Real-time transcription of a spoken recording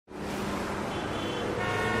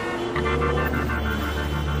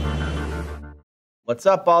What's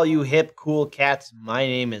up, all you hip, cool cats? My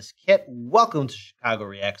name is Kit. Welcome to Chicago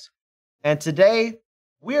Reacts. And today,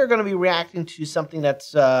 we are going to be reacting to something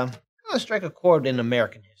that's going to strike a chord in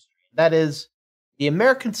American history. That is the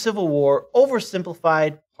American Civil War,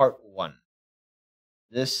 Oversimplified, Part 1.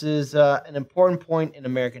 This is an important point in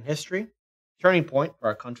American history, turning point for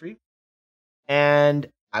our country. And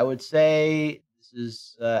I would say this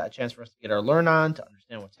is a chance for us to get our learn on, to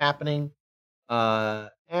understand what's happening.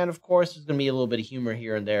 And of course, there's going to be a little bit of humor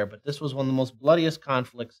here and there, but this was one of the most bloodiest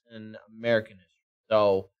conflicts in American history.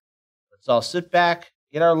 So let's all sit back,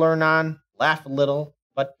 get our learn on, laugh a little,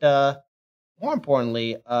 but more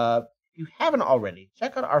importantly, if you haven't already,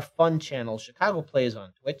 check out our fun channel, Chicago Plays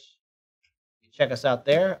on Twitch. You can check us out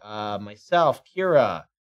there. Myself, Kira,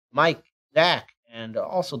 Mike, Zach, and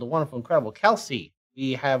also the wonderful, incredible Kelsey.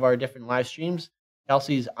 We have our different live streams.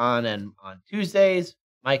 Kelsey's on Tuesdays.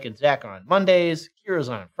 Mike and Zach are on Mondays, Kira's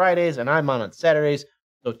on Fridays, and I'm on Saturdays.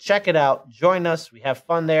 So check it out. Join us. We have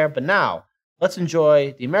fun there. But now, let's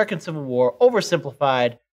enjoy the American Civil War,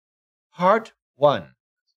 Oversimplified, Part 1. Let's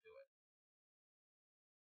do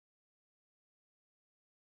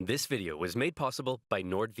it. This video was made possible by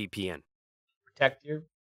NordVPN. Protect your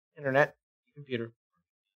internet, your computer.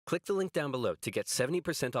 Click the link down below to get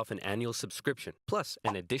 70% off an annual subscription, plus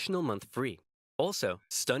an additional month free. Also,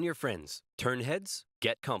 stun your friends, turn heads,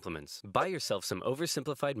 get compliments. Buy yourself some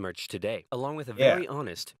Oversimplified merch today, along with a very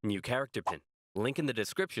honest new character pin. Link in the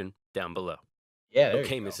description down below. Yeah.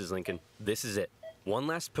 Okay, Mrs. Lincoln, this is it. One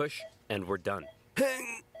last push, and we're done.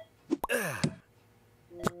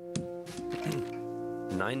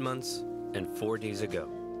 9 months and 4 days ago,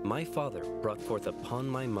 my father brought forth upon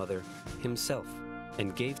my mother himself,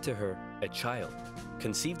 and gave to her a child,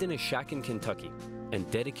 conceived in a shack in Kentucky, and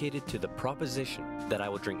dedicated to the proposition that I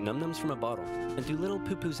will drink num-nums from a bottle and do little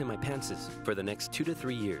poo-poos in my pantses for the next 2 to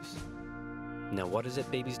 3 years. Now what is it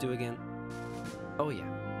babies do again? Oh yeah.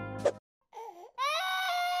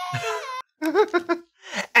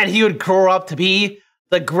 And he would grow up to be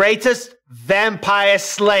the greatest vampire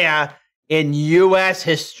slayer in U.S.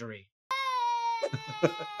 history.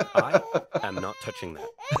 I am not touching that.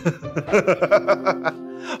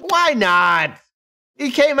 Why not? He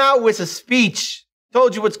came out with a speech.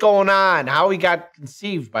 Told you what's going on. How he got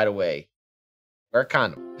conceived, by the way. Wear a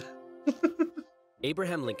condom.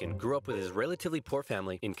 Abraham Lincoln grew up with his relatively poor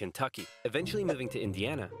family in Kentucky, eventually moving to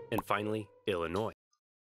Indiana, and finally, Illinois.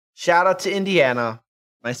 Shout out to Indiana,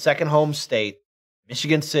 my second home state,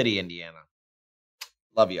 Michigan City, Indiana.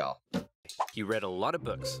 Love y'all. He read a lot of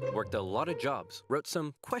books, worked a lot of jobs, wrote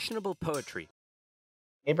some questionable poetry.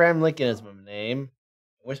 Abraham Lincoln is my name.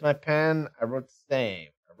 Where's my pen? I wrote the same.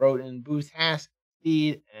 I wrote in Booth Haskell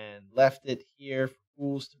and left it here for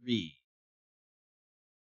fools to read.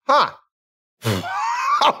 Huh.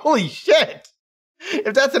 Holy shit.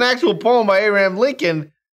 If that's an actual poem by Abraham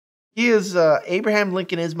Lincoln, he is, Abraham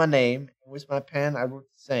Lincoln is my name. Where's my pen? I wrote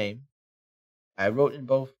the same. I wrote in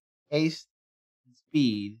both haste and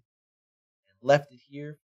speed and left it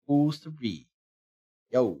here for fools to read.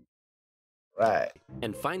 Yo. Right.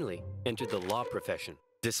 And finally, entered the law profession.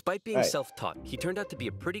 Despite being self-taught, he turned out to be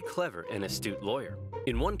a pretty clever and astute lawyer.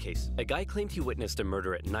 In one case, a guy claimed he witnessed a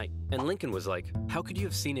murder at night, and Lincoln was like, "How could you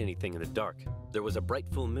have seen anything in the dark? There was a bright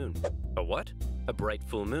full moon." A what? A bright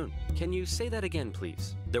full moon. Can you say that again,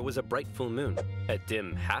 please? There was a bright full moon. A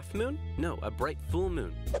dim half moon? No, a bright full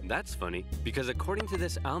moon. That's funny, because according to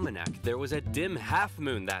this almanac, there was a dim half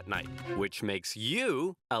moon that night, which makes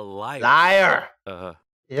you a liar. Liar!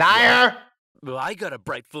 Liar! Well, I got a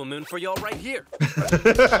bright full moon for y'all right here. Now that's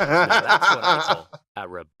what I call a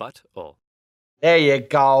rebuttal. There you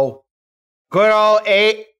go. Good old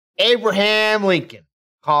Abraham Lincoln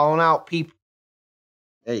calling out people.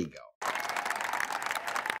 There you go.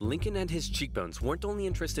 Lincoln and his cheekbones weren't only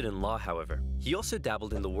interested in law, however. He also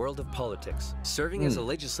dabbled in the world of politics, serving as a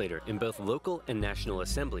legislator in both local and national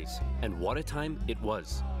assemblies. And what a time it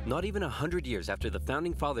was. Not even 100 years after the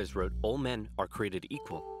Founding Fathers wrote, "All men are created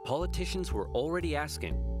equal," politicians were already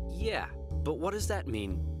asking, yeah, but what does that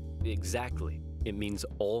mean exactly? It means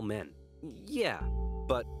all men. Yeah,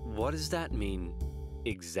 but what does that mean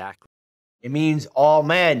exactly? It means all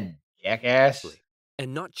men, jackass.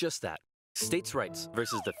 And not just that. States' rights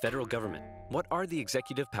versus the federal government. What are the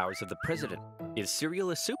executive powers of the president? Is cereal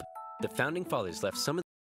a soup? The Founding Fathers left some of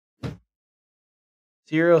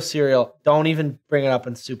Cereal. Don't even bring it up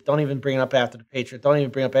in soup. Don't even bring it up after the Patriot. Don't even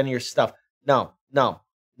bring up any of your stuff. No.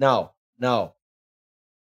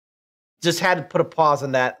 Just had to put a pause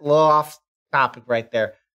on that. A little off topic right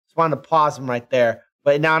there. Just wanted to pause him right there.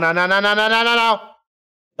 But no.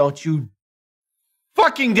 Don't you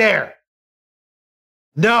fucking dare.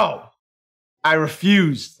 No. I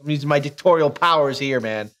refuse. I'm using my dictatorial powers here,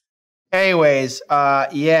 man. Anyways,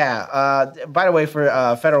 yeah. By the way, for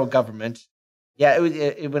federal government, yeah,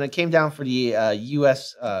 when it came down for the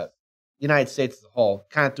U.S. United States as a whole,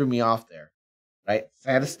 kind of threw me off there, right? So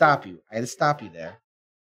I had to stop you. I had to stop you there.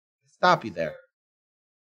 Stop you there.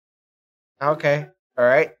 Okay, all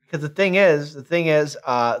right. Because the thing is,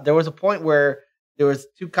 there was a point where there was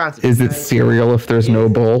two concepts. Is it cereal if there's no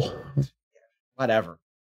bowl? Whatever.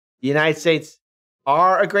 The United States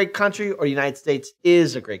are a great country, or the United States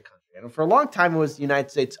is a great country. And for a long time, it was the United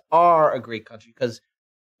States are a great country because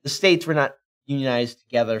the states were not unionized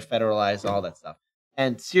together, federalized, all that stuff.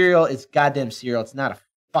 And cereal is goddamn cereal. It's not a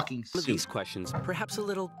fucking soup. Some of these questions, perhaps a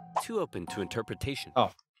little too open to interpretation.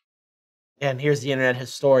 Oh. And here's the internet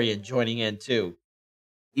historian joining in, too.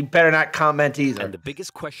 You better not comment either. And the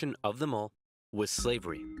biggest question of them all was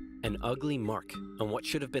slavery, an ugly mark on what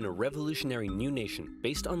should have been a revolutionary new nation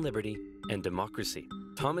based on liberty and democracy.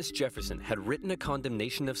 Thomas Jefferson had written a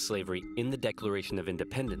condemnation of slavery in the Declaration of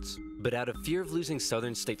Independence, but out of fear of losing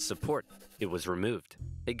Southern states' support, it was removed.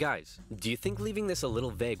 Hey guys, do you think leaving this a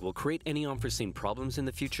little vague will create any unforeseen problems in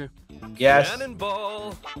the future? Yes.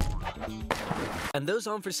 Cannonball! And those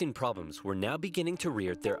unforeseen problems were now beginning to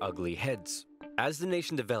rear their ugly heads. As the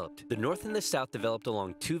nation developed, the North and the South developed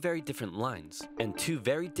along two very different lines, and two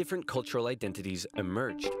very different cultural identities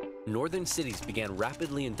emerged. Northern cities began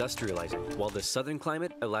rapidly industrializing, while the southern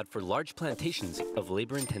climate allowed for large plantations of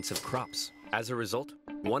labor-intensive crops. As a result,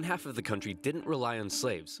 one half of the country didn't rely on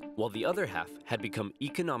slaves, while the other half had become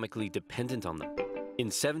economically dependent on them. In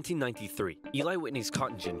 1793, Eli Whitney's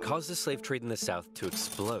cotton gin caused the slave trade in the South to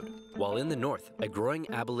explode, while in the North, a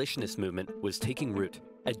growing abolitionist movement was taking root.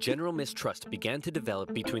 A general mistrust began to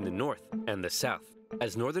develop between the North and the South,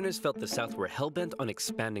 as Northerners felt the South were hell-bent on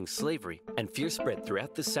expanding slavery, and fear spread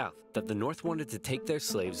throughout the South that the North wanted to take their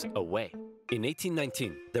slaves away. In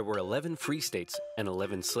 1819, there were 11 free states and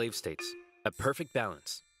 11 slave states. A perfect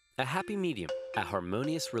balance. A happy medium. A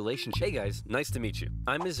harmonious relationship. Hey guys, nice to meet you.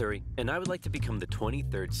 I'm Missouri, and I would like to become the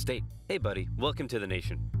 23rd state. Hey buddy, welcome to the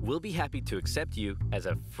nation. We'll be happy to accept you as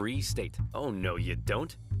a free state. Oh no, you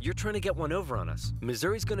don't? You're trying to get one over on us.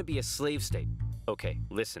 Missouri's gonna be a slave state. Okay,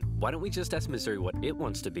 listen, why don't we just ask Missouri what it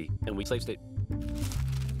wants to be, and we slave state.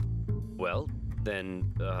 Well,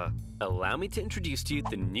 then, allow me to introduce to you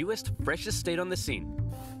the newest, freshest state on the scene.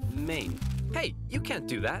 Maine. Hey, you can't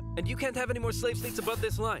do that, and you can't have any more slave states above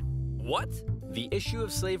this line. What? The issue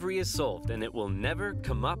of slavery is solved, and it will never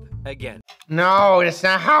come up again. No, that's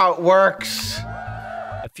not how it works.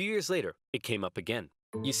 A few years later, it came up again.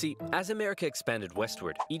 You see, as America expanded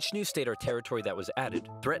westward, each new state or territory that was added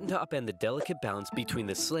threatened to upend the delicate balance between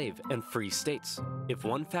the slave and free states. If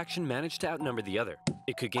one faction managed to outnumber the other,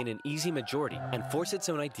 it could gain an easy majority and force its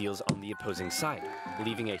own ideals on the opposing side,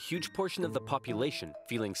 leaving a huge portion of the population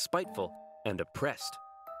feeling spiteful and oppressed.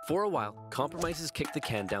 For a while, compromises kicked the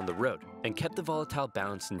can down the road and kept the volatile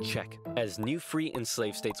balance in check, as new free and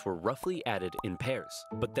slave states were roughly added in pairs.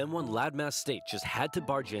 But then one loudmouth state just had to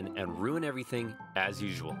barge in and ruin everything as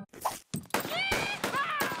usual.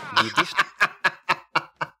 The addition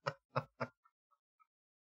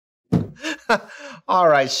All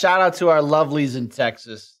right, shout out to our lovelies in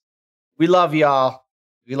Texas. We love y'all.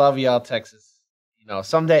 We love y'all, Texas. You know,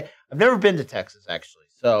 someday, I've never been to Texas, actually,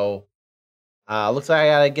 so looks like I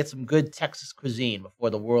gotta get some good Texas cuisine before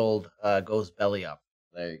the world goes belly up.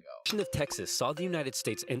 There you go. of Texas saw the United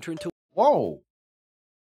States enter into Whoa.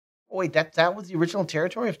 Oh, wait, that was the original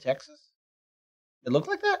territory of Texas? It looked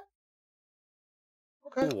like that?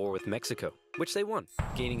 Okay. a war with Mexico, which they won,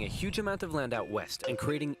 gaining a huge amount of land out west and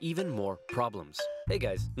creating even more problems. Hey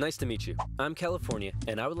guys, nice to meet you. I'm California,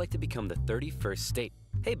 and I would like to become the 31st state.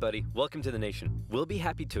 Hey buddy, welcome to the nation. We'll be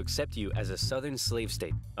happy to accept you as a southern slave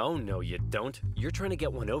state. Oh no, you don't. You're trying to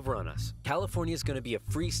get one over on us. California's gonna be a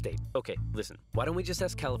free state. Okay, listen, why don't we just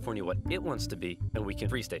ask California what it wants to be, and we can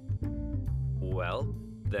free state. Well,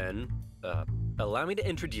 then, allow me to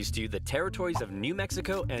introduce to you the territories of New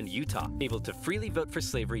Mexico and Utah, able to freely vote for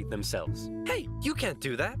slavery themselves. Hey, you can't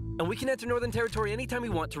do that! And we can enter Northern Territory anytime we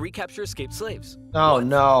want to recapture escaped slaves. Oh, What?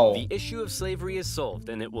 no. The issue of slavery is solved,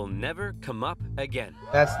 and it will never come up again.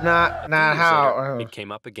 That's not A few years how... later, it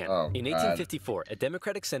came up again. Oh, In God. 1854, a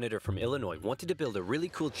Democratic senator from Illinois wanted to build a really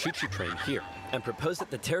cool choo-choo train here and proposed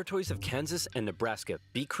that the territories of Kansas and Nebraska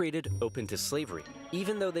be created open to slavery,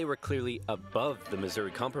 even though they were clearly above the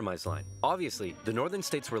Missouri Compromise line. Obviously, the northern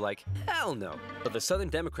states were like, hell no. But the Southern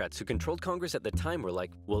Democrats who controlled Congress at the time were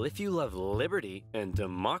like, well, if you love liberty and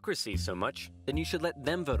democracy so much, then you should let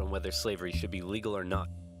them vote on whether slavery should be legal or not.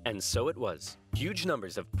 And so it was. Huge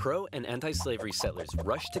numbers of pro- and anti-slavery settlers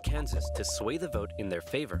rushed to Kansas to sway the vote in their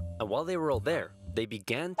favor. And while they were all there, they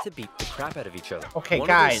began to beat the crap out of each other. Okay, One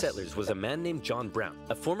guys. of those settlers was a man named John Brown,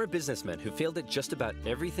 a former businessman who failed at just about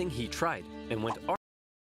everything he tried and went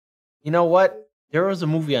You know what? There was a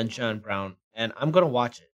movie on John Brown, and I'm going to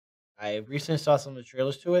watch it. I recently saw some of the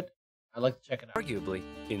trailers to it. I'd like to check it out. arguably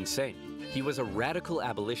insane. He was a radical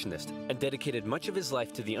abolitionist and dedicated much of his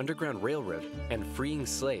life to the Underground Railroad and freeing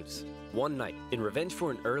slaves. One night, in revenge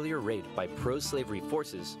for an earlier raid by pro-slavery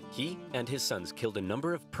forces, he and his sons killed a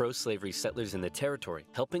number of pro-slavery settlers in the territory,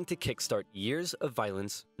 helping to kickstart years of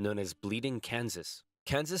violence known as Bleeding Kansas.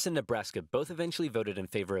 Kansas and Nebraska both eventually voted in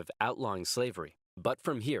favor of outlawing slavery. But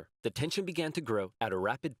from here, the tension began to grow at a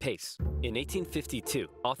rapid pace. In 1852,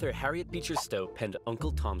 author Harriet Beecher Stowe penned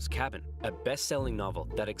Uncle Tom's Cabin, a best-selling novel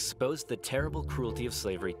that exposed the terrible cruelty of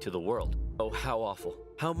slavery to the world. Oh, how awful.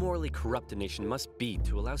 How morally corrupt a nation must be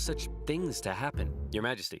to allow such things to happen. Your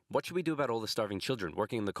Majesty, what should we do about all the starving children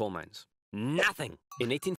working in the coal mines? Nothing!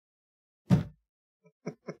 In 18...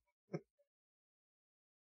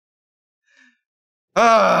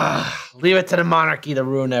 Leave it to the monarchy to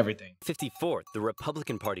ruin everything. 1954, the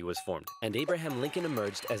Republican Party was formed, and Abraham Lincoln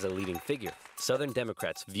emerged as a leading figure. Southern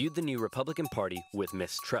Democrats viewed the new Republican Party with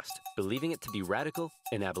mistrust, believing it to be radical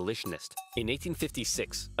and abolitionist. In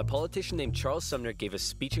 1856, a politician named Charles Sumner gave a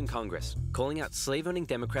speech in Congress, calling out slave-owning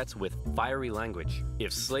Democrats with fiery language.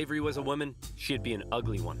 If slavery was a woman, she'd be an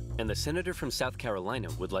ugly one, and the senator from South Carolina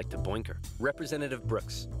would like to boink her. Representative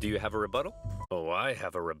Brooks, do you have a rebuttal? Oh, I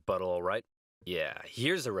have a rebuttal, all right. Yeah,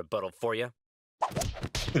 here's a rebuttal for you. Come on,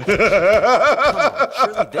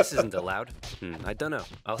 surely this isn't allowed. I don't know.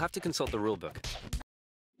 I'll have to consult the rule book.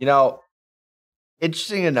 You know,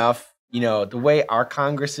 interesting enough, the way our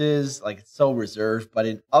Congress is, like, it's so reserved, but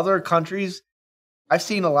in other countries, I've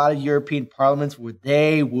seen a lot of European parliaments where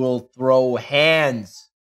they will throw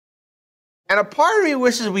hands. And a part of me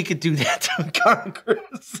wishes we could do that to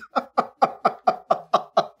Congress.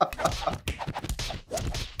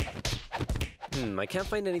 I can't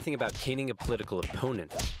find anything about caning a political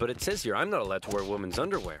opponent, but it says here I'm not allowed to wear women's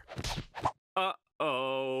underwear.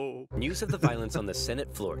 Uh-oh. News of the violence on the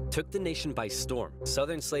Senate floor took the nation by storm.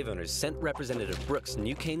 Southern slave owners sent Representative Brooks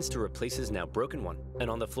new canes to replace his now broken one.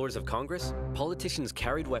 And on the floors of Congress, politicians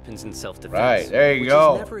carried weapons in self-defense. Right, there you which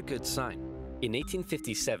go. is never a good sign. In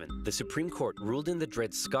 1857, the Supreme Court ruled in the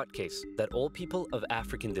Dred Scott case that all people of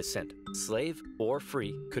African descent, slave or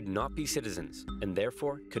free, could not be citizens, and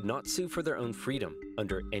therefore could not sue for their own freedom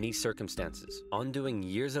under any circumstances, undoing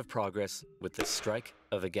years of progress with the strike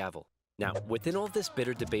of a gavel. Now, within all this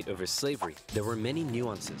bitter debate over slavery, there were many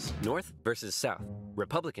nuances. North versus South,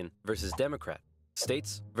 Republican versus Democrat,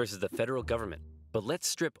 states versus the federal government. But let's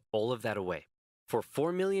strip all of that away. For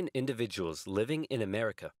 4 million individuals living in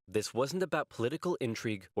America, this wasn't about political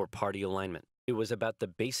intrigue or party alignment. It was about the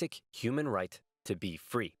basic human right to be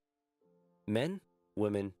free. Men,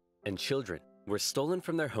 women, and children were stolen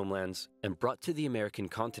from their homelands and brought to the American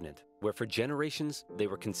continent, where for generations they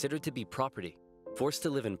were considered to be property, forced to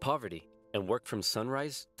live in poverty, and work from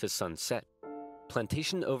sunrise to sunset.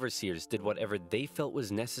 Plantation overseers did whatever they felt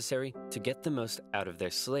was necessary to get the most out of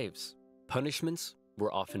their slaves. Punishments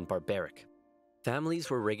were often barbaric. Families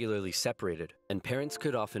were regularly separated, and parents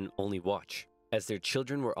could often only watch, as their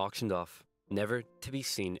children were auctioned off, never to be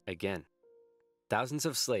seen again. Thousands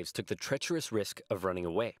of slaves took the treacherous risk of running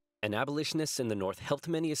away, and abolitionists in the North helped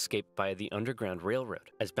many escape via the Underground Railroad,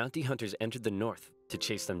 as bounty hunters entered the North to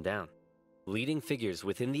chase them down. Leading figures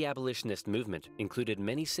within the abolitionist movement included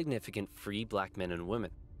many significant free black men and women.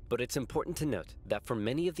 But it's important to note that for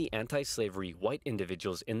many of the anti-slavery white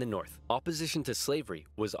individuals in the North, opposition to slavery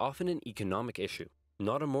was often an economic issue,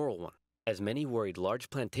 not a moral one, as many worried large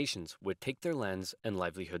plantations would take their lands and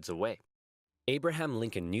livelihoods away. Abraham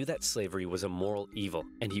Lincoln knew that slavery was a moral evil,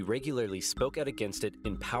 and he regularly spoke out against it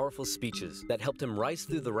in powerful speeches that helped him rise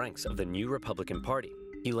through the ranks of the new Republican Party.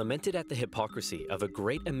 He lamented at the hypocrisy of a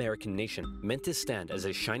great American nation meant to stand as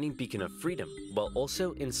a shining beacon of freedom while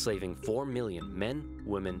also enslaving 4 million men,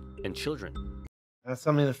 women, and children. That's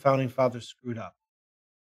something the Founding Fathers screwed up.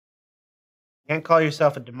 You can't call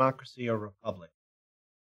yourself a democracy or republic.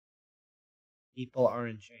 People are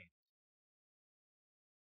in chains.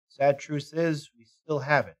 Sad truth is, we still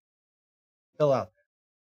have it. Still out there.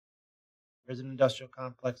 There's an industrial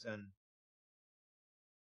complex and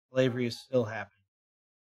slavery is still happening.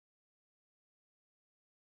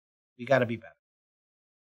 We gotta be better.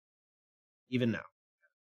 Even now.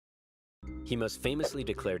 He most famously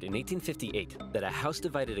declared in 1858 that a house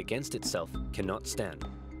divided against itself cannot stand,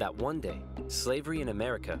 that one day slavery in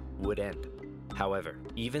America would end. However,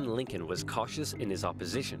 even Lincoln was cautious in his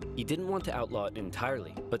opposition. He didn't want to outlaw it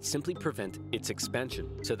entirely, but simply prevent its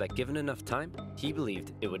expansion, so that given enough time, he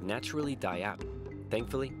believed it would naturally die out.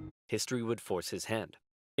 Thankfully, history would force his hand.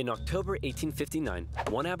 In October 1859,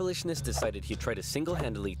 one abolitionist decided he'd try to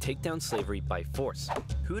single-handedly take down slavery by force.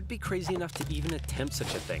 Who would be crazy enough to even attempt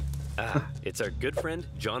such a thing? It's our good friend,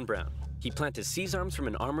 John Brown. He planned to seize arms from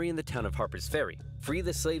an armory in the town of Harper's Ferry, free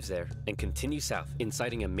the slaves there, and continue south,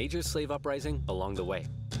 inciting a major slave uprising along the way.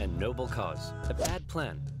 A noble cause, a bad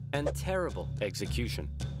plan, and terrible execution.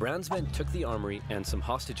 Brown's men took the armory and some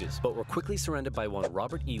hostages, but were quickly surrounded by one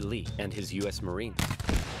Robert E. Lee and his U.S. Marines.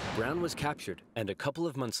 Brown was captured, and a couple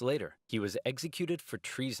of months later, he was executed for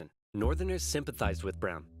treason. Northerners sympathized with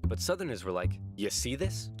Brown, but Southerners were like, "You see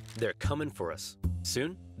this? They're coming for us.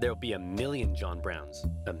 Soon, there'll be 1 million John Browns."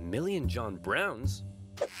 1 million John Browns?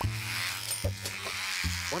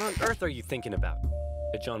 What on earth are you thinking about?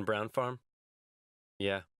 A John Brown farm?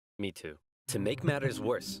 Yeah, me too. To make matters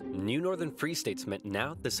worse, new northern free states meant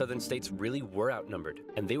now the southern states really were outnumbered,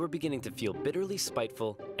 and they were beginning to feel bitterly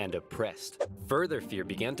spiteful and oppressed. Further fear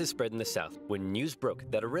began to spread in the South when news broke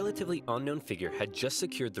that a relatively unknown figure had just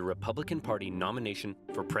secured the Republican Party nomination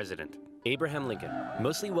for president. Abraham Lincoln,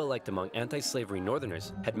 mostly well-liked among anti-slavery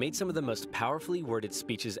Northerners, had made some of the most powerfully worded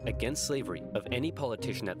speeches against slavery of any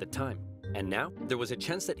politician at the time. And now, there was a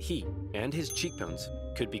chance that he, and his cheekbones,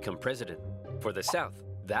 could become president. For the South,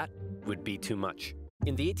 that would be too much.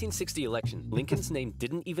 In the 1860 election, Lincoln's name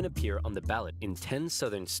didn't even appear on the ballot in 10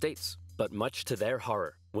 southern states. But much to their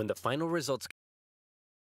horror, when the final results...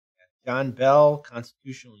 John Bell,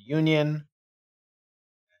 Constitutional Union.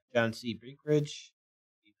 John C. Breckinridge.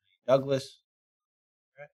 Douglas.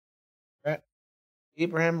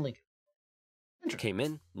 Abraham Lincoln. came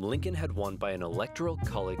in, Lincoln had won by an electoral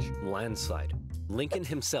college landslide. Lincoln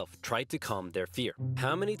himself tried to calm their fear.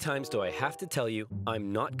 "How many times do I have to tell you,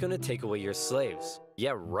 I'm not gonna take away your slaves?"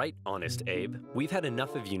 "Yeah, right, Honest Abe. We've had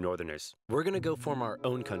enough of you Northerners. We're gonna go form our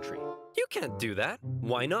own country." "You can't do that."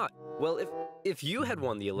 "Why not?" "Well, if you had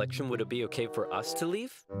won the election, would it be okay for us to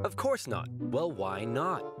leave?" "Of course not." "Well, why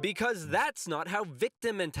not?" "Because that's not how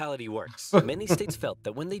victim mentality works." Many states felt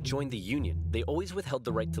that when they joined the Union, they always withheld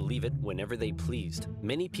the right to leave it whenever they pleased.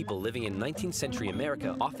 Many people living in 19th century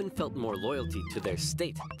America often felt more loyalty to their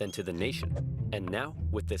state than to the nation. And now,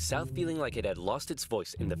 with the South feeling like it had lost its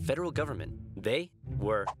voice in the federal government, they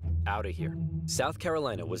were out of here. South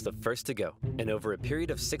Carolina was the first to go, and over a period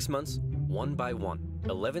of 6 months, one by one,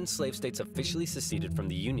 11 slave states officially seceded from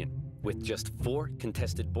the Union, with just 4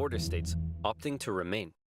 contested border states opting to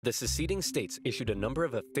remain. The seceding states issued a number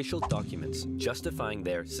of official documents justifying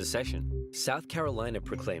their secession. South Carolina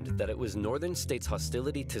proclaimed that it was northern states'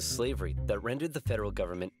 hostility to slavery that rendered the federal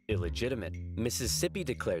government illegitimate. Mississippi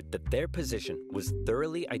declared that their position was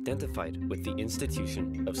thoroughly identified with the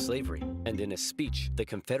institution of slavery. And in a speech, the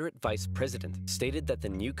Confederate vice president stated that the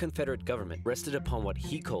new Confederate government rested upon what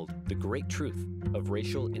he called the great truth of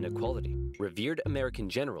racial inequality. Revered American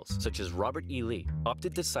generals, such as Robert E. Lee,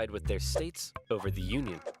 opted to side with their states over the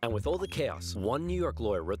Union. And with all the chaos, one New York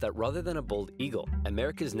lawyer wrote that rather than a bald eagle,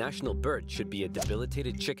 America's national bird should be a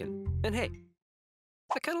debilitated chicken. And hey,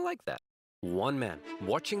 I kind of like that. One man,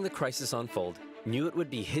 watching the crisis unfold, knew it would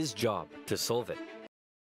be his job to solve it.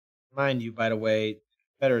 Mind you, by the way,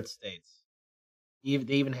 Confederate states, they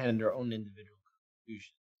even had their own individual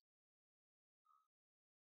constitution.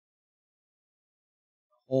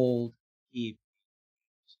 Hold, keep.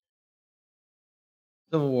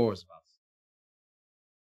 Civil War was about.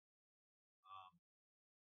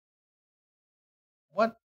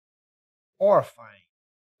 What horrifying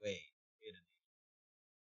way to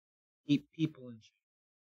keep people in jail.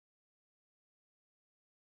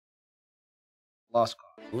 Lost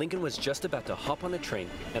cause. Lincoln was just about to hop on a train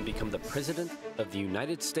and become the President of the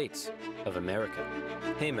United States of America.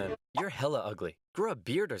 "Hey man, you're hella ugly. Grow a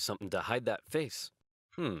beard or something to hide that face."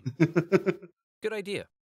 Good idea.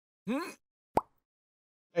 There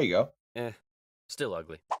you go. Still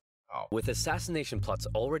ugly. Oh. With assassination plots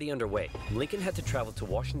already underway, Lincoln had to travel to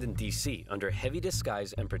Washington, D.C. under heavy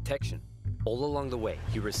disguise and protection. All along the way,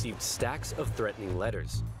 he received stacks of threatening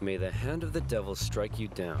letters. "May the hand of the devil strike you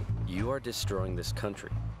down. You are destroying this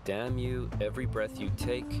country. Damn you, every breath you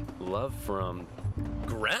take. Love from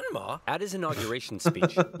Grandma." At his inauguration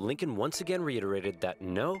speech, Lincoln once again reiterated that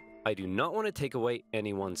no, I do not want to take away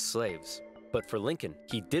anyone's slaves. But for Lincoln,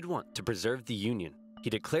 he did want to preserve the Union. He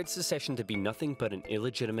declared secession to be nothing but an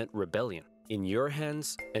illegitimate rebellion. "In your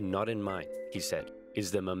hands and not in mine," he said, "is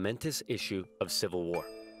the momentous issue of civil war.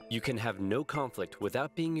 You can have no conflict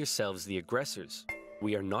without being yourselves the aggressors.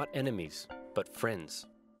 We are not enemies, but friends."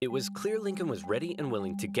 It was clear Lincoln was ready and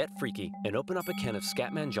willing to get freaky and open up a can of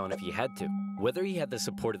Scatman John if he had to. Whether he had the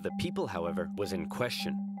support of the people, however, was in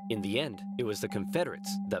question. In the end, it was the Confederates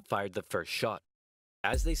that fired the first shot.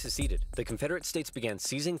 As they seceded, the Confederate states began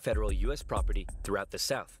seizing federal U.S. property throughout the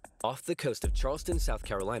South. Off the coast of Charleston, South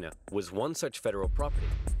Carolina, was one such federal property,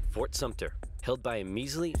 Fort Sumter, held by a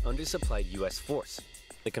measly, undersupplied U.S. force.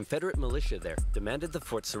 The Confederate militia there demanded the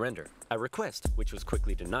fort surrender, a request which was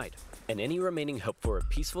quickly denied, and any remaining hope for a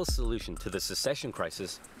peaceful solution to the secession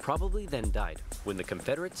crisis probably then died when the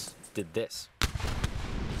Confederates did this.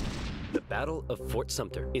 The Battle of Fort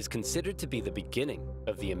Sumter is considered to be the beginning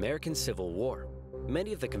of the American Civil War.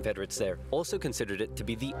 Many of the Confederates there also considered it to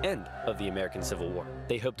be the end of the American Civil War.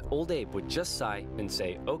 They hoped Old Abe would just sigh and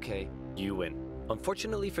say, "Okay, you win."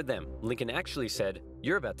 Unfortunately for them, Lincoln actually said,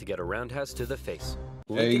 "You're about to get a roundhouse to the face."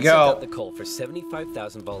 There you Lincoln go. sent out the call for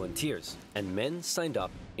 75,000 volunteers, and men signed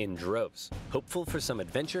up in droves, hopeful for some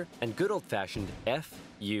adventure and good old-fashioned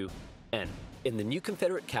F-U-N. In the new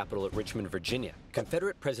Confederate capital at Richmond, Virginia,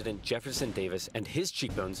 Confederate President Jefferson Davis and his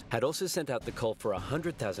cheekbones had also sent out the call for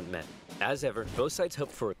 100,000 men. As ever, both sides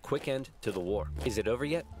hoped for a quick end to the war. Is it over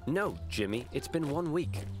yet? No, Jimmy, it's been 1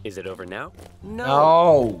 week. Is it over now?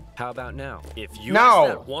 No. How about now? If you ask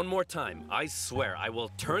that one more time, I swear I will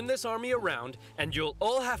turn this army around and you'll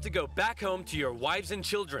all have to go back home to your wives and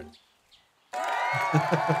children.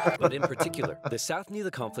 But in particular, the South knew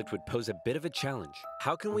the conflict would pose a bit of a challenge.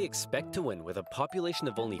 How can we expect to win with a population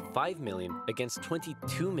of only 5 million against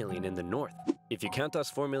 22 million in the North? If you count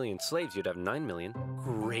us 4 million slaves, you'd have 9 million.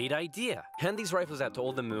 Great idea. Hand these rifles out to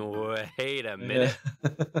all the men. Wait a minute.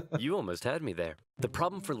 You almost had me there. The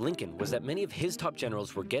problem for Lincoln was that many of his top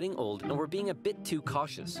generals were getting old and were being a bit too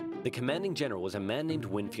cautious. The commanding general was a man named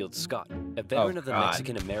Winfield Scott, a veteran of the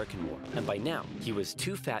Mexican-American War, and by now, he was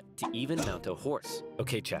too fat to even mount a horse.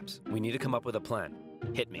 Okay, chaps, we need to come up with a plan.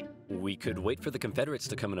 Hit me. We could wait for the Confederates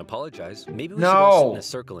to come and apologize. Maybe we should all sit in a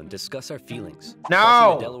circle and discuss our feelings.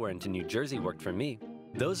 Crossing the Delaware into New Jersey worked for me.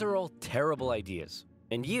 Those are all terrible ideas.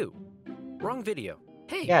 And you? Wrong video.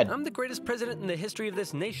 Hey, I'm the greatest president in the history of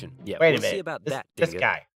this nation. Yeah, Wait a we'll minute. see about that, This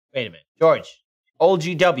guy. Wait a minute. George, old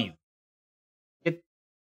GW.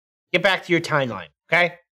 Get back to your timeline,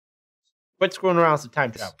 okay? Quit screwing around with the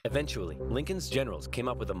time travel. Eventually, Lincoln's generals came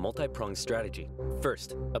up with a multi-pronged strategy.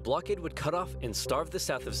 First, a blockade would cut off and starve the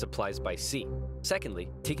South of supplies by sea. Secondly,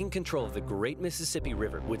 taking control of the Great Mississippi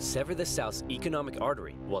River would sever the South's economic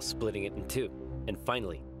artery while splitting it in two. And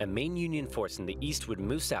finally, a main Union force in the East would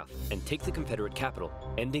move south and take the Confederate capital,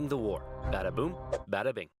 ending the war. Bada boom,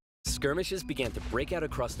 bada bing. Skirmishes began to break out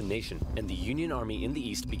across the nation, and the Union Army in the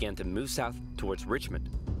East began to move south towards Richmond.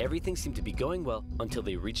 Everything seemed to be going well until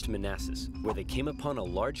they reached Manassas, where they came upon a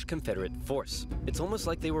large Confederate force. It's almost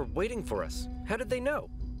like they were waiting for us. How did they know?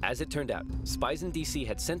 As it turned out, spies in DC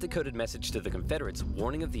had sent a coded message to the Confederates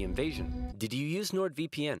warning of the invasion. Did you use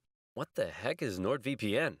NordVPN? What the heck is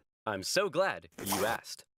NordVPN? I'm so glad you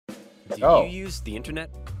asked. Do you use the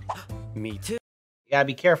internet? Me too. You gotta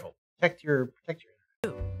be careful. Protect your.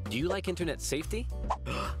 Do you like internet safety?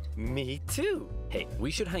 Me too. Hey,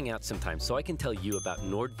 we should hang out sometime so I can tell you about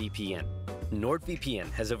NordVPN.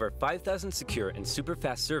 NordVPN has over 5,000 secure and super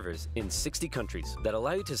fast servers in 60 countries that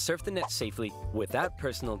allow you to surf the net safely without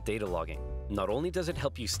personal data logging. Not only does it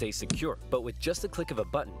help you stay secure, but with just a click of a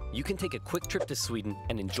button, you can take a quick trip to Sweden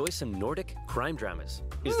and enjoy some Nordic crime dramas.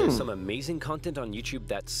 Is there some amazing content on YouTube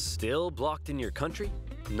that's still blocked in your country?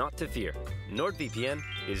 Not to fear. NordVPN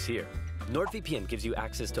is here. NordVPN gives you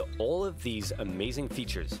access to all of these amazing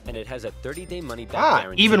features, and it has a 30-day money-back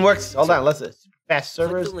guarantee. Even works. Hold on, let's fast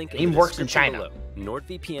servers. Even works in China.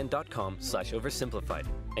 NordVPN.com/oversimplified,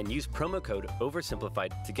 and use promo code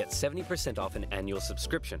oversimplified to get 70% off an annual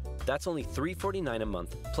subscription. That's only $3.49 a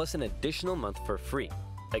month, plus an additional month for free.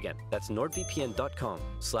 Again, that's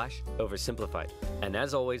NordVPN.com/oversimplified. And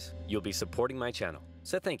as always, you'll be supporting my channel.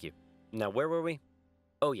 So thank you. Now, where were we?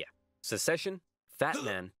 Oh yeah, secession, Fat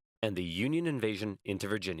Man, and the Union invasion into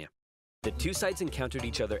Virginia. The two sides encountered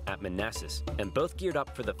each other at Manassas, and both geared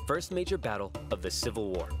up for the first major battle of the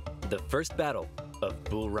Civil War, the First Battle of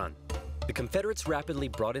Bull Run. The Confederates rapidly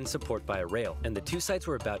brought in support via rail, and the two sides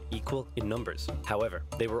were about equal in numbers. However,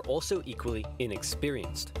 they were also equally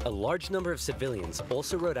inexperienced. A large number of civilians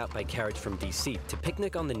also rode out by carriage from DC to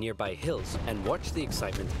picnic on the nearby hills and watch the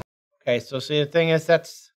excitement. Okay, so see, the thing is,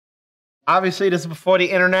 that's obviously this is before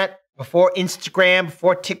the internet, before Instagram,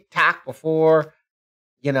 before TikTok, before,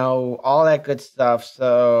 you know, all that good stuff.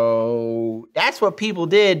 So that's what people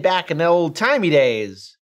did back in the old-timey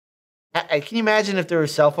days. Can you imagine if there were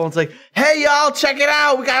cell phones like, hey, y'all, check it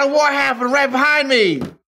out. We got a war happening right behind me.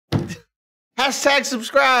 Hashtag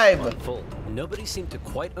subscribe. Full. nobody seemed to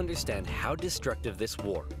quite understand how destructive this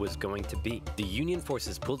war was going to be. The Union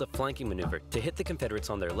forces pulled a flanking maneuver to hit the Confederates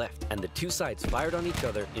on their left, and the two sides fired on each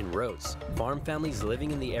other in rows. Farm families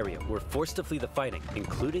living in the area were forced to flee the fighting,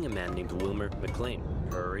 including a man named Wilmer McLean.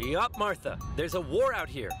 Hurry up, Martha! There's a war out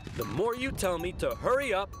here! The more you tell me to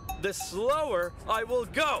hurry up, the slower I will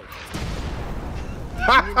go!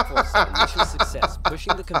 The Union force had initial success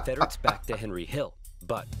pushing the Confederates back to Henry Hill.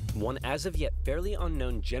 But one as of yet fairly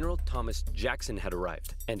unknown General Thomas Jackson had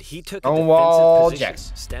arrived, and he took a defensive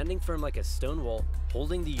position, standing firm like a stone wall,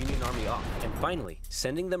 holding the Union Army off, and finally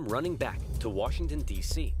sending them running back to Washington,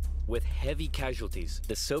 D.C. With heavy casualties,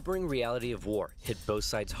 the sobering reality of war hit both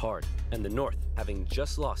sides hard, and the North, having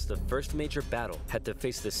just lost the first major battle, had to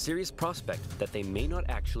face the serious prospect that they may not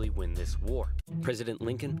actually win this war. President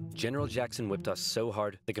Lincoln, General Jackson whipped us so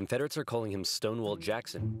hard, the Confederates are calling him Stonewall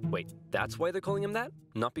Jackson. Wait, that's why they're calling him that?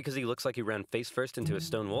 Not because he looks like he ran face first into a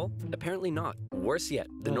stone wall? Apparently not. Worse yet,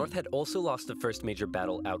 the North had also lost the first major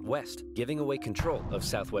battle out west, giving away control of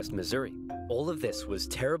southwest Missouri. All of this was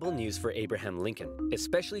terrible news for Abraham Lincoln,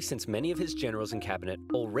 especially since many of his generals and cabinet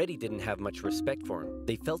already didn't have much respect for him.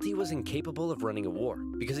 They felt he was incapable of running a war,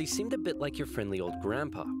 because he seemed a bit like your friendly old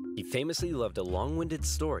grandpa. He famously loved a long-winded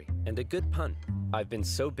story and a good pun. I've been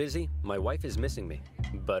so busy, my wife is missing me,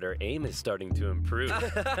 but her aim is starting to improve.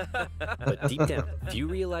 But deep down, few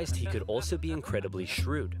realized he could also be incredibly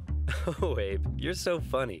shrewd. Oh, Abe, you're so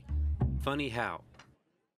funny. Funny how?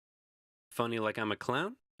 Funny like I'm a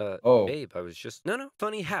clown? Abe, I was just... No,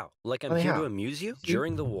 funny how? Like I'm here to amuse you?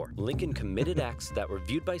 During the war, Lincoln committed acts that were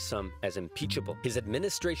viewed by some as impeachable. His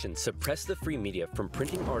administration suppressed the free media from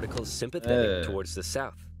printing articles sympathetic towards the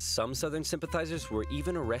South. Some Southern sympathizers were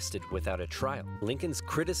even arrested without a trial. Lincoln's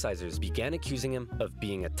criticizers began accusing him of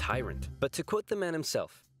being a tyrant. But to quote the man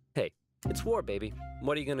himself, hey, it's war, baby.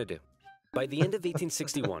 What are you gonna do? By the end of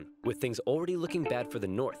 1861, with things already looking bad for the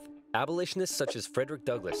North, abolitionists such as Frederick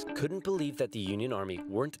Douglass couldn't believe that the Union Army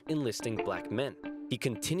weren't enlisting black men. He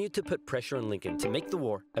continued to put pressure on Lincoln to make the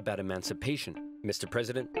war about emancipation. Mr.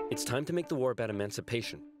 President, it's time to make the war about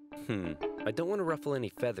emancipation. I don't want to ruffle any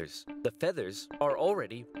feathers. The feathers are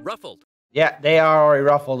already ruffled. Yeah, they are already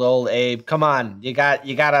ruffled, old Abe. Come on, you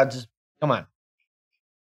gotta just, come on.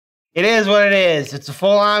 It is what it is. It's a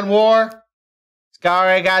full-on war.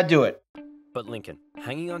 Already gotta do it. But Lincoln,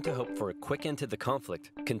 hanging on to hope for a quick end to the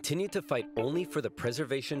conflict, continued to fight only for the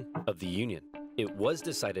preservation of the Union. It was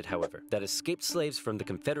decided, however, that escaped slaves from the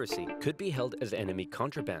Confederacy could be held as enemy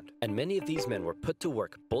contraband, and many of these men were put to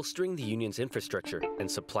work bolstering the Union's infrastructure and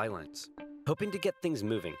supply lines. Hoping to get things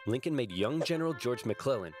moving, Lincoln made young General George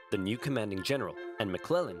McClellan the new commanding general, and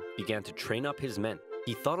McClellan began to train up his men.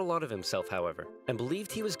 He thought a lot of himself, however, and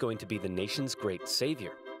believed he was going to be the nation's great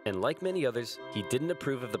savior. And like many others, he didn't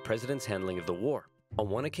approve of the president's handling of the war. On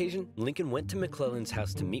one occasion, Lincoln went to McClellan's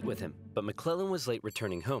house to meet with him, but McClellan was late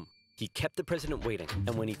returning home. He kept the president waiting,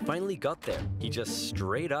 and when he finally got there, he just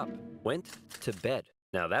straight up went to bed.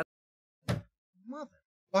 Now that...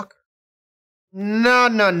 Motherfucker.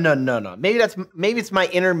 No. Maybe it's my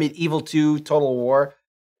inner medieval 2 Total War.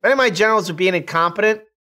 If any of my generals are being incompetent,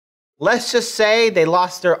 let's just say they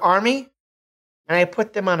lost their army, and I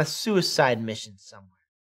put them on a suicide mission somewhere.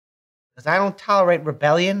 Because I don't tolerate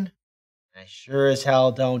rebellion, and I sure as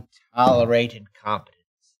hell don't tolerate incompetence.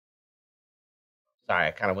 Sorry,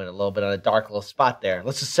 I kind of went a little bit on a dark little spot there.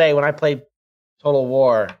 Let's just say when I play Total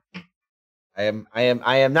War, I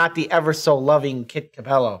am not the ever so loving Kit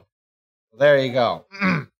Capello. Well, there you go.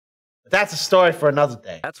 But that's a story for another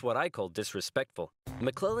day. That's what I call disrespectful.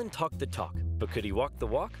 McClellan talked the talk, but could he walk the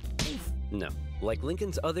walk? No. Like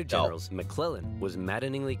Lincoln's other generals, McClellan was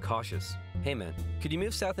maddeningly cautious. Hey man, could you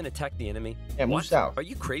move south and attack the enemy? Yeah, move south. Are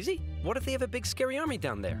you crazy? What if they have a big scary army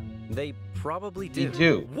down there? They probably do. They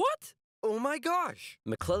do. What? Oh my gosh!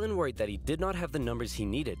 McClellan worried that he did not have the numbers he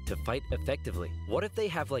needed to fight effectively. What if they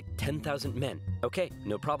have like 10,000 men? Okay,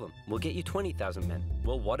 no problem. We'll get you 20,000 men.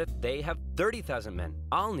 Well, what if they have 30,000 men?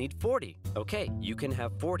 I'll need 40. Okay, you can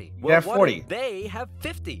have 40. Well, have 40. What if they have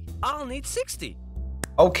 50? I'll need 60.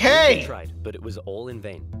 Okay. He tried, but it was all in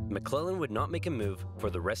vain. McClellan would not make a move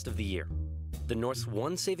for the rest of the year. The North's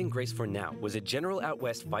one saving grace for now was a general out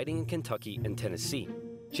west fighting in Kentucky and Tennessee,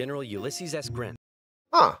 General Ulysses S. Grant.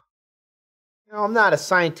 Huh. You know, I'm not a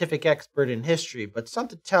scientific expert in history, but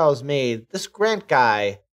something tells me this Grant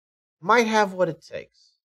guy might have what it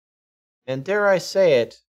takes. And dare I say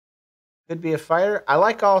it, could be a fighter. I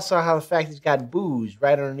like also how the fact he's got booze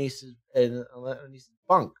right underneath his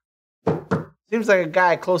bunk. Seems like a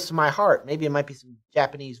guy close to my heart. Maybe it might be some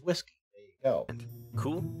Japanese whiskey. There you go.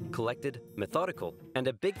 Cool, collected, methodical, and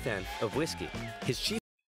a big fan of whiskey. His chief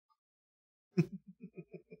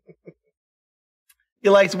He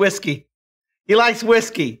likes whiskey. He likes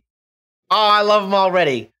whiskey. Oh, I love him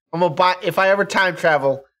already. I'm gonna buy, if I ever time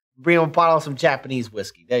travel, bring him a bottle of some Japanese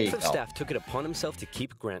whiskey. There you go. Staff took it upon himself to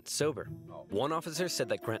keep Grant sober. One officer said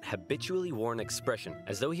that Grant habitually wore an expression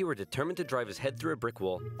as though he were determined to drive his head through a brick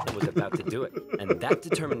wall and was about to do it. And that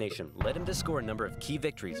determination led him to score a number of key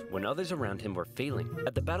victories when others around him were failing.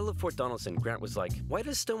 At the Battle of Fort Donelson, Grant was like, "Why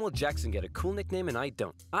does Stonewall Jackson get a cool nickname and I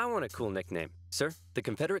don't? I want a cool nickname." "Sir, the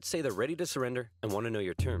Confederates say they're ready to surrender and want to know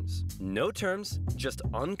your terms." "No terms, just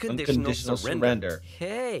unconditional surrender.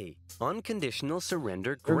 Hey, unconditional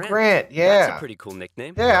surrender, Grant. Grant, yeah. That's a pretty cool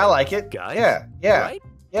nickname. Yeah, I like it. Guys, yeah. Right?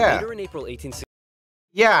 Yeah. Later in April 1862,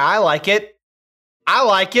 Yeah, I like it. I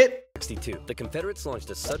like it. the Confederates launched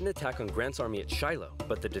a sudden attack on Grant's army at Shiloh,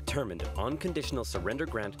 but the determined, unconditional surrender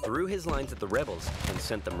Grant threw his lines at the rebels and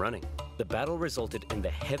sent them running. The battle resulted in the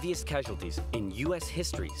heaviest casualties in U.S.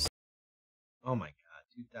 history. Oh my God,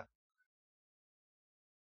 dude.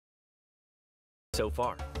 So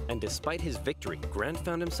far, and despite his victory, Grant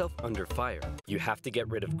found himself under fire. You have to get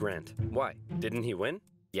rid of Grant. Why? Didn't he win?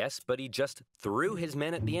 Yes, but he just threw his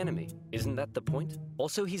men at the enemy. Isn't that the point?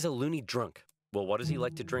 Also, he's a loony drunk. Well, what does he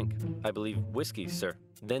like to drink? I believe whiskey, sir.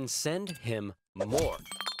 Then send him more.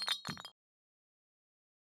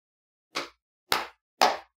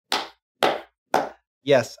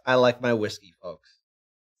 Yes, I like my whiskey, folks.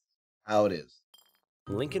 How it is.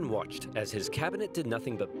 Lincoln watched as his cabinet did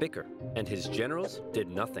nothing but bicker, and his generals did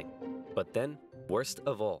nothing. But then, worst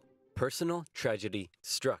of all, personal tragedy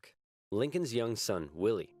struck. Lincoln's young son,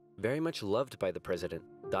 Willie, very much loved by the president,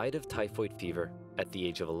 died of typhoid fever at the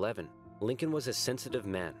age of 11. Lincoln was a sensitive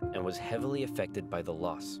man and was heavily affected by the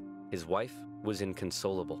loss. His wife was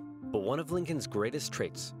inconsolable. But one of Lincoln's greatest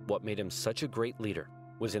traits, what made him such a great leader,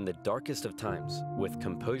 was in the darkest of times, with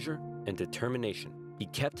composure and determination, he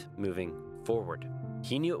kept moving forward.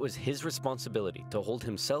 He knew it was his responsibility to hold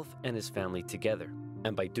himself and his family together,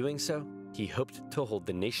 and by doing so, he hoped to hold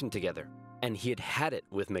the nation together. And he had had it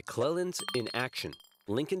with McClellan's inaction.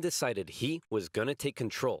 Lincoln decided he was gonna take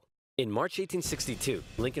control. In March 1862,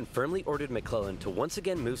 Lincoln firmly ordered McClellan to once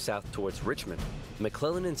again move south towards Richmond.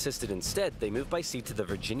 McClellan insisted instead they move by sea to the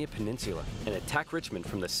Virginia Peninsula and attack Richmond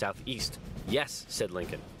from the southeast. "Yes," said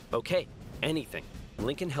Lincoln. "Okay, anything."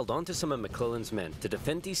 Lincoln held on to some of McClellan's men to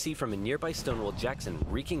defend D.C. from a nearby Stonewall Jackson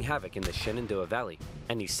wreaking havoc in the Shenandoah Valley,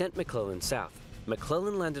 and he sent McClellan south.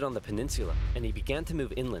 McClellan landed on the peninsula, and he began to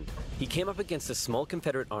move inland. He came up against a small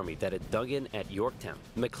Confederate army that had dug in at Yorktown.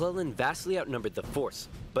 McClellan vastly outnumbered the force,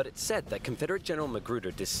 but it's said that Confederate General Magruder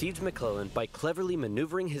deceived McClellan by cleverly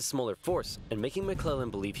maneuvering his smaller force and making McClellan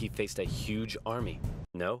believe he faced a huge army.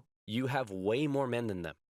 No, you have way more men than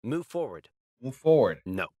them. Move forward. Move forward.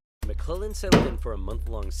 No. McClellan settled in for a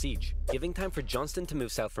month-long siege, giving time for Johnston to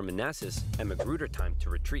move south from Manassas and Magruder time to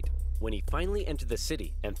retreat. When he finally entered the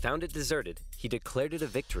city and found it deserted, he declared it a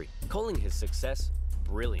victory, calling his success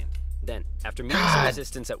brilliant. Then, after meeting some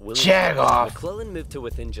resistance at Williamsburg, McClellan moved to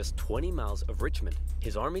within just 20 miles of Richmond.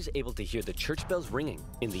 His army's able to hear the church bells ringing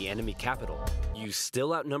in the enemy capital. You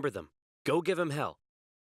still outnumber them. Go give him hell.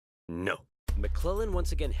 No. McClellan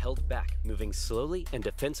once again held back, moving slowly and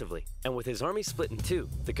defensively, and with his army split in two,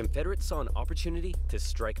 the Confederates saw an opportunity to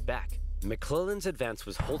strike back. McClellan's advance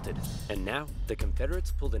was halted, and now the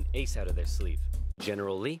Confederates pulled an ace out of their sleeve.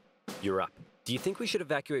 "General Lee, you're up. Do you think we should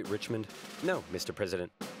evacuate Richmond?" "No, Mr.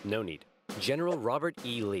 President, no need." General Robert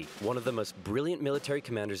E. Lee, one of the most brilliant military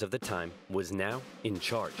commanders of the time, was now in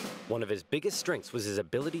charge. One of his biggest strengths was his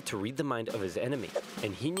ability to read the mind of his enemy,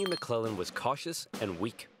 and he knew McClellan was cautious and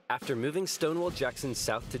weak. After moving Stonewall Jackson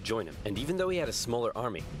south to join him, and even though he had a smaller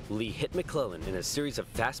army, Lee hit McClellan in a series of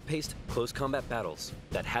fast-paced, close combat battles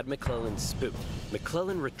that had McClellan spooked.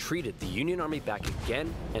 McClellan retreated the Union Army back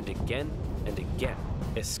again and again and again,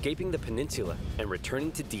 escaping the peninsula and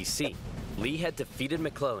returning to D.C. Lee had defeated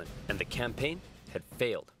McClellan, and the campaign had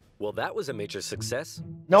failed. Well, that was a major success.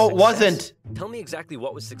 No, it wasn't. Tell me exactly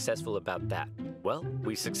what was successful about that. Well,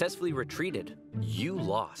 we successfully retreated. You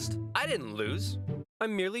lost. I didn't lose. I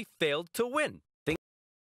merely failed to win.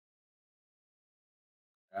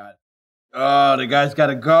 God. Oh, the guy's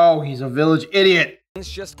gotta go. He's a village idiot. Things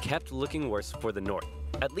just kept looking worse for the North.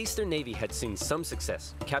 At least their navy had seen some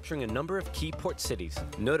success, capturing a number of key port cities,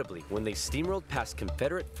 notably when they steamrolled past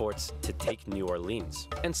Confederate forts to take New Orleans.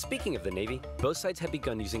 And speaking of the navy, both sides had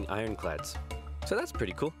begun using ironclads. So that's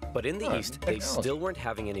pretty cool. But in the east, they still weren't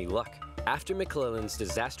having any luck. After McClellan's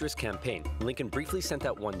disastrous campaign, Lincoln briefly sent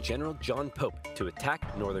out one General John Pope to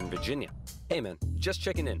attack Northern Virginia. "Hey man, just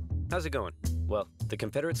checking in. How's it going?" "Well, the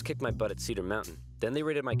Confederates kicked my butt at Cedar Mountain. Then they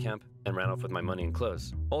raided my camp and ran off with my money and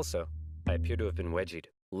clothes. Also, I appear to have been wedgied."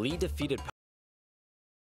 Lee defeated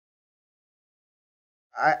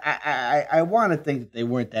I want to think that they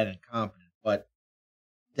weren't that incompetent, but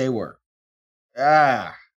they were.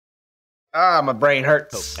 My brain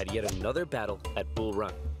hurts. At yet another battle at Bull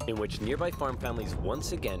Run, in which nearby farm families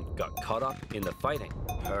once again got caught up in the fighting.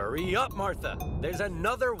 Hurry up, Martha! There's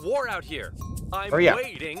another war out here! I'm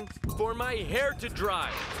waiting for my hair to dry!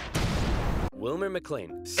 Wilmer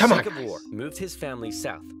McLean, sick of war, moved his family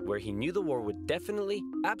south, where he knew the war would definitely,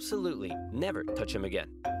 absolutely, never touch him again.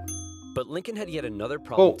 But Lincoln had yet another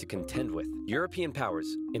problem to contend with. European powers,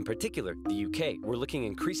 in particular the UK, were looking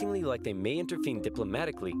increasingly like they may intervene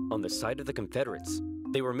diplomatically on the side of the Confederates.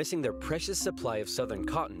 They were missing their precious supply of southern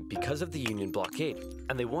cotton because of the Union blockade,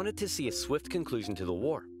 and they wanted to see a swift conclusion to the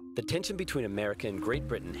war. The tension between America and Great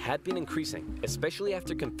Britain had been increasing, especially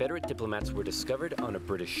after Confederate diplomats were discovered on a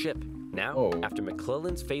British ship. Now, after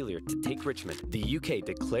McClellan's failure to take Richmond, the UK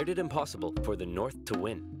declared it impossible for the North to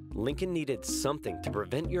win. Lincoln needed something to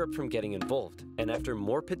prevent Europe from getting involved, and after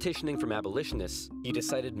more petitioning from abolitionists, he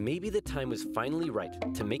decided maybe the time was finally right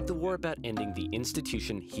to make the war about ending the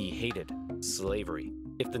institution he hated, slavery.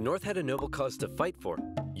 If the North had a noble cause to fight for,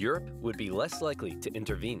 Europe would be less likely to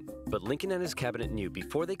intervene. But Lincoln and his cabinet knew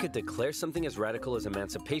before they could declare something as radical as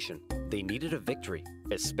emancipation, they needed a victory,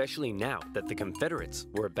 especially now that the Confederates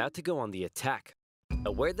were about to go on the attack.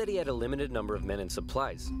 Aware that he had a limited number of men and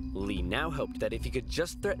supplies, Lee now hoped that if he could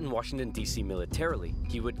just threaten Washington, D.C. militarily,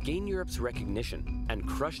 he would gain Europe's recognition and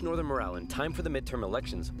crush Northern morale in time for the midterm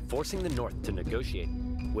elections, forcing the North to negotiate.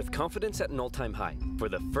 With confidence at an all-time high, for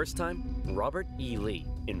the first time, Robert E. Lee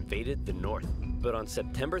invaded the North. But on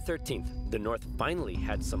September 13th, the North finally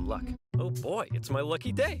had some luck. Oh boy, it's my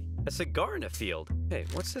lucky day. A cigar in a field. Hey,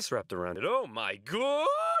 what's this wrapped around it? Oh my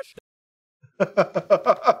gosh!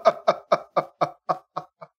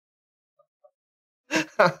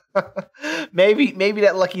 maybe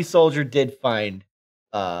that lucky soldier did find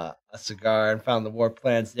a cigar and found the war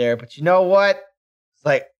plans there, but you know what? It's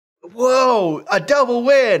like, whoa, a double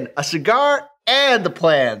win, a cigar and the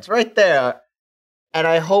plans right there. And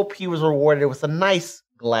I hope he was rewarded with a nice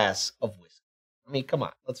glass of whiskey. I mean, come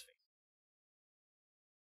on, let's face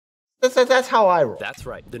it. That's how I roll. That's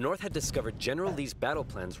right. The North had discovered General Lee's battle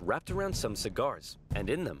plans wrapped around some cigars, and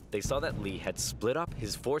in them, they saw that Lee had split up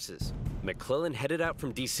his forces. McClellan headed out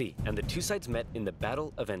from D.C., and the two sides met in the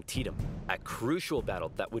Battle of Antietam, a crucial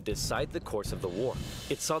battle that would decide the course of the war.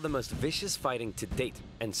 It saw the most vicious fighting to date,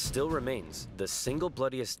 and still remains the single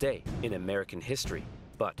bloodiest day in American history.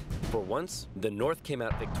 But, for once, the North came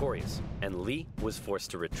out victorious, and Lee was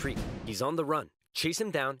forced to retreat. He's on the run. Chase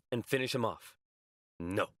him down and finish him off.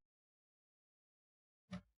 No.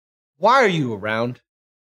 Why are you around?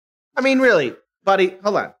 I mean, really, buddy,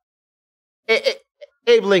 hold on.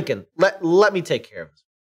 Abe Lincoln, let me take care of this.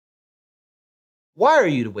 Why are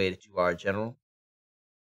you the way that you are, General?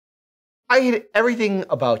 I hate everything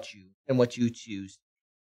about you and what you choose.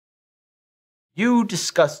 You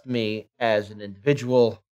disgust me as an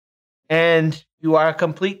individual, and you are a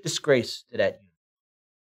complete disgrace to that unit.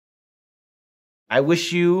 I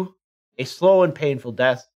wish you a slow and painful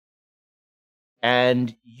death,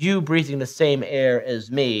 and you breathing the same air as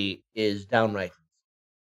me is downright.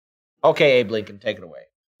 Okay, Abe Lincoln, take it away.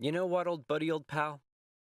 You know what, old buddy, old pal?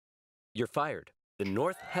 You're fired. The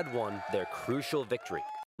North had won their crucial victory.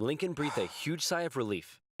 Lincoln breathed a huge sigh of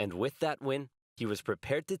relief, and with that win, he was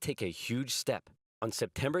prepared to take a huge step. On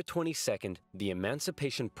September 22nd, the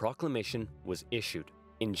Emancipation Proclamation was issued.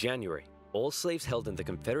 In January, all slaves held in the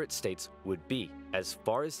Confederate States would be, as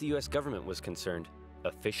far as the U.S. government was concerned,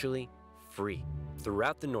 officially free.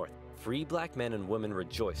 Throughout the North, free black men and women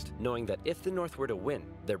rejoiced, knowing that if the North were to win,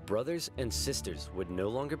 their brothers and sisters would no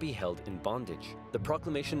longer be held in bondage. The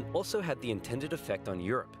proclamation also had the intended effect on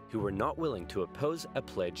Europe, who were not willing to oppose a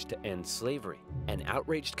pledge to end slavery. An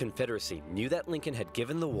outraged Confederacy knew that Lincoln had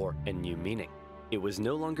given the war a new meaning. It was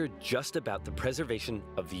no longer just about the preservation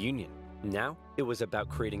of the Union. Now, it was about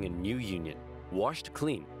creating a new Union, washed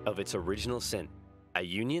clean of its original sin. A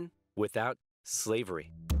Union without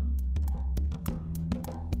slavery.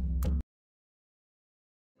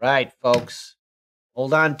 Right, folks.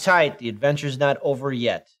 Hold on tight. The adventure's not over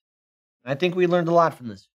yet. I think we learned a lot from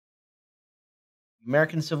this. The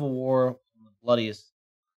American Civil War, one of the bloodiest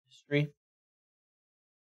in history.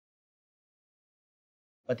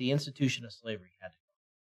 But the institution of slavery had to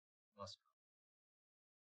go. Must go.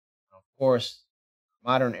 Now, of course, in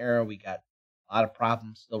the modern era, we got a lot of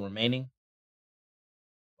problems still remaining.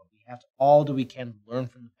 But we have to all do we can to learn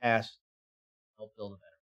from the past and help build a better.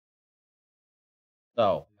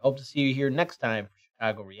 So, we hope to see you here next time for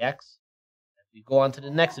Chicago Reacts as we go on to the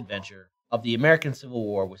next adventure of the American Civil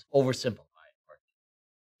War with OverSimplified.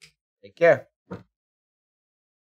 Take care.